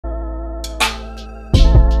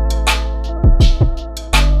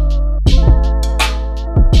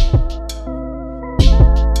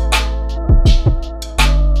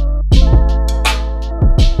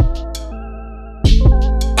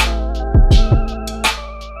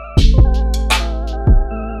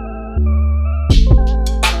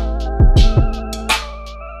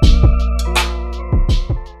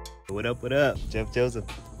What up, Jeff Joseph?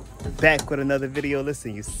 Back with another video.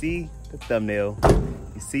 Listen, you see the thumbnail,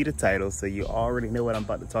 you see the title, so you already know what I'm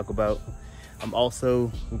about to talk about. I'm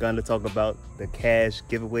also going to talk about the cash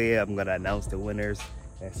giveaway. I'm going to announce the winners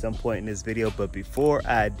at some point in this video, but before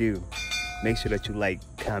I do, make sure that you like,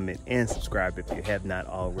 comment, and subscribe if you have not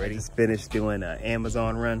already. Just finished doing an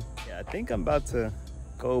Amazon run. Yeah, I think I'm about to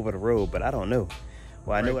go over the road, but I don't know.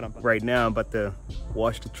 Well, I know what right now I'm about to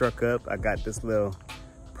wash the truck up. I got this little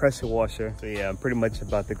pressure washer. So yeah, I'm pretty much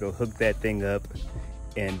about to go hook that thing up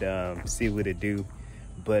and see what it do.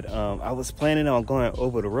 But I was planning on going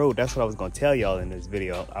over the road. That's what I was gonna tell y'all in this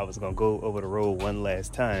video. I was gonna go over the road one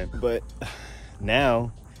last time, but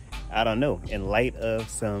now I don't know. In light of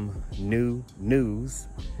some new news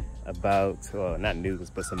about, well, not news,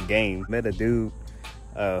 but some game, met a dude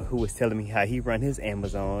who was telling me how he run his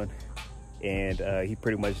Amazon, and he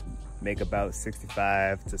pretty much make about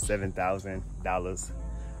 $65,000 to $7,000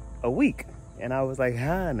 a week. And I was like,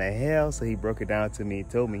 how in the hell? So he broke it down to me,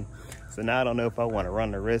 told me. So now I don't know if I want to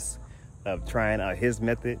run the risk of trying out his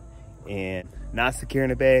method and not securing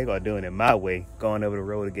the bag, or doing it my way, going over the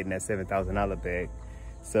road and getting that $7,000 bag.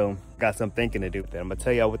 So got some thinking to do. I'm gonna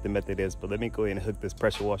tell y'all what the method is, but let me go ahead and hook this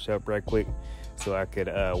pressure washer up right quick so I could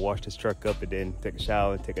wash this truck up and then take a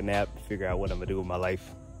shower and take a nap, figure out what I'm gonna do with my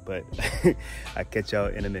life. But I'll catch y'all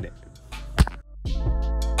in a minute.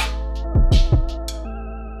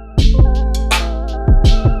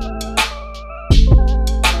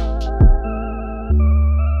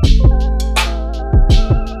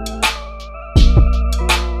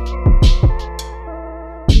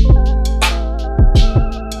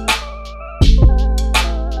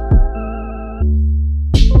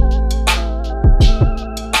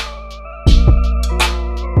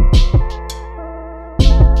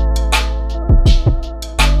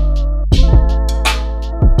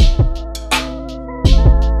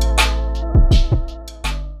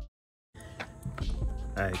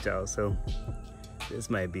 All right, y'all, so this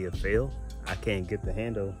might be a fail. I can't get the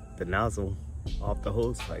handle, the nozzle, off the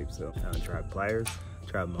hose pipe. So I done tried pliers,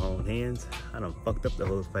 tried my own hands. I done fucked up the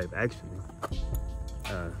hose pipe, actually.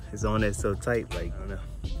 It's on there so tight, like, I don't know.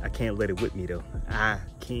 I can't let it whip me though. I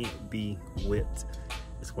can't be whipped.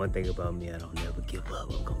 It's one thing about me, I don't never give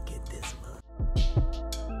up. I'm gonna get this, man.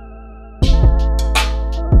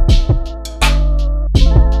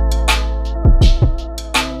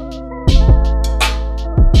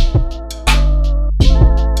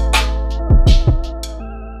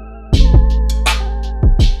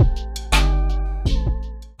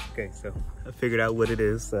 Okay, so I figured out what it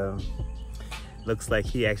is. Looks like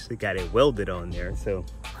he actually got it welded on there. So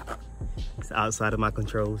it's outside of my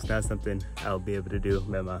control. It's not something I'll be able to do.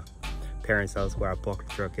 I'm at my parents' house where I parked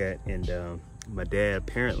the truck at, and my dad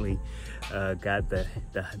apparently got the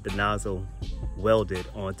nozzle welded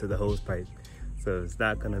onto the hose pipe. So it's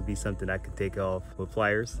not gonna be something I can take off with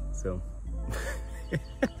pliers. So,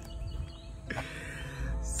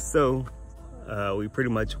 so we pretty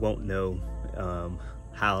much won't know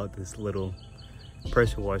how this little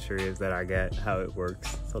pressure washer is that I got, how it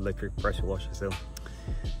works. It's electric pressure washer, so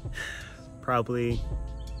probably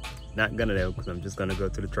not gonna know, because I'm just gonna go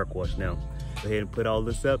to the truck wash now. Go ahead and put all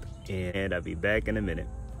this up, and I'll be back in a minute.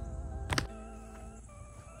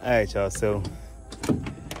 All right, y'all, so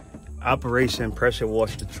Operation Pressure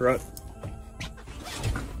Wash the Truck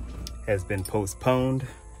has been postponed.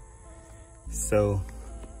 So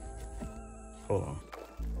hold on.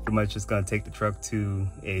 Pretty much just gonna take the truck to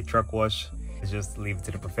a truck wash. Just leave it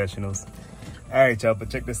to the professionals. All right, y'all, but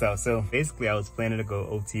check this out. So basically I was planning to go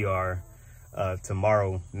OTR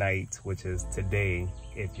tomorrow night, which is today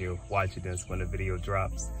if you're watching this when the video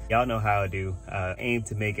drops. Y'all know how I do. Aim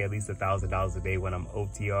to make at least $1,000 a day when I'm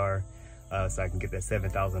OTR, so I can get that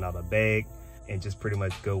 $7,000 bag and just pretty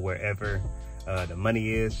much go wherever the money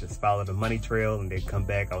is. Just follow the money trail and then come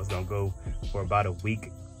back. I was gonna go for about a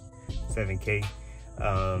week, 7K.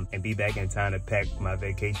 And be back in time to pack my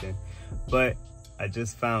vacation. But I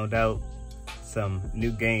just found out some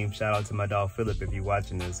new game. Shout out to my dog Philip, if you're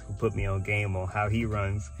watching this, who put me on game on how he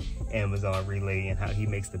runs Amazon Relay and how he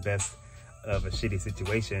makes the best of a shitty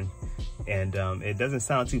situation. And it doesn't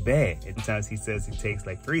sound too bad. Sometimes he says he takes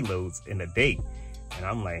like 3 loads in a day, and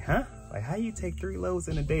I'm like, huh? Like, how you take 3 loads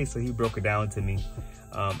in a day? So he broke it down to me.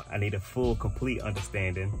 I need a full, complete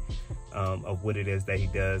understanding of what it is that he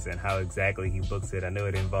does and how exactly he books it. I know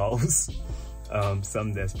it involves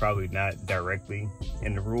something that's probably not directly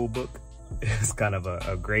in the rule book. It's kind of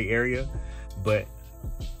a gray area, but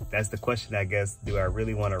that's the question, I guess. Do I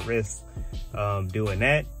really want to risk doing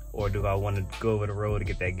that, or do I want to go over the road to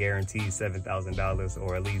get that guaranteed $7,000,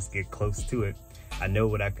 or at least get close to it? I know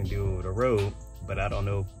what I can do over the road, but I don't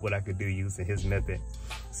know what I could do using his method.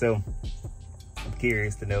 So I'm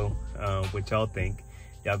curious to know what y'all think.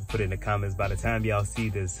 Y'all can put it in the comments. By the time y'all see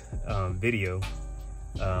this video,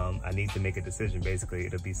 I need to make a decision. Basically,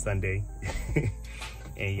 it'll be Sunday.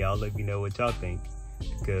 And y'all let me know what y'all think,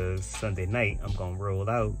 because Sunday night I'm gonna roll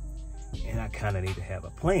out and I kind of need to have a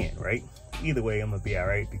plan, right? Either way, I'm gonna be all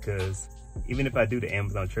right, because even if I do the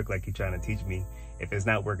Amazon trick like you're trying to teach me, if it's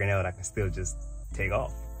not working out, I can still just take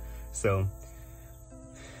off. So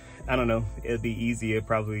I don't know, it'll be easier,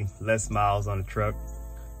 probably less miles on the truck,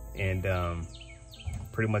 and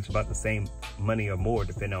pretty much about the same money or more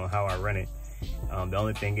depending on how I run it. The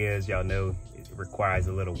only thing is, y'all know it requires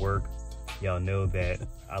a little work. Y'all know that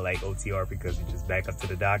I like OTR because you just back up to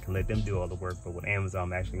the dock and let them do all the work. But with Amazon,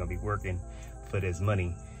 I'm actually gonna be working for this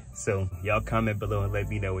money. So y'all comment below and let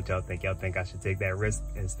me know what y'all think. Y'all think I should take that risk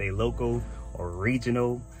and stay local or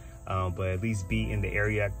regional, but at least be in the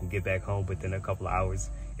area I can get back home within a couple of hours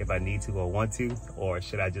if I need to or want to? Or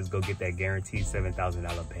should I just go get that guaranteed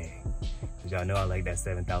 $7,000 bag? Because y'all know I like that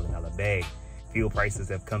 $7,000 bag. Fuel prices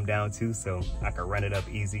have come down too, so I can run it up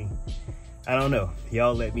easy. I don't know.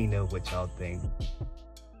 Y'all let me know what y'all think.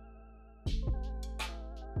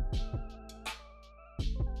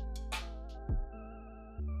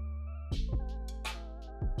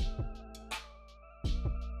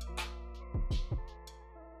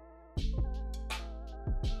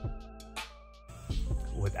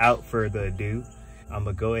 Without further ado, I'm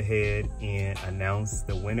gonna go ahead and announce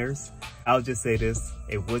the winners. I'll just say this,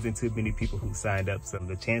 it wasn't too many people who signed up, so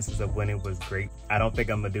the chances of winning was great. I don't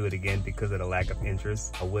think I'm gonna do it again because of the lack of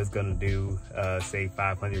interest. I was gonna do, say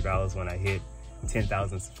 $500 when I hit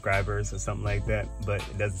 10,000 subscribers or something like that, but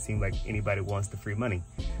it doesn't seem like anybody wants the free money.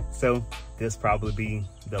 So this probably be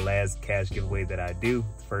the last cash giveaway that I do,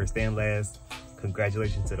 first and last.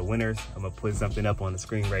 Congratulations to the winners. I'm gonna put something up on the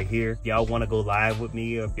screen right here. Y'all wanna go live with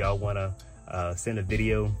me, or if y'all wanna send a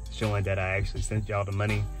video showing that I actually sent y'all the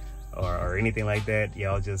money, or anything like that,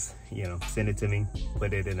 y'all just, you know, send it to me,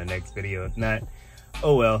 put it in the next video. If not,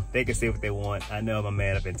 oh well, they can say what they want. I know I'm a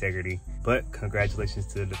man of integrity, but congratulations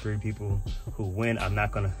to the 3 people who win. I'm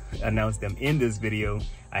not gonna announce them in this video.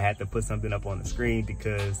 I had to put something up on the screen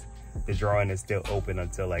because the drawing is still open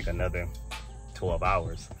until like another 12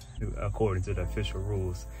 hours, according to the official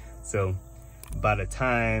rules. So by the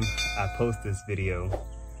time I post this video,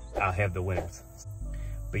 I'll have the winners.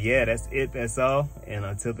 But yeah, that's it, that's all. And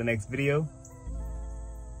until the next video,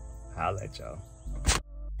 I'll let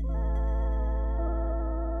y'all.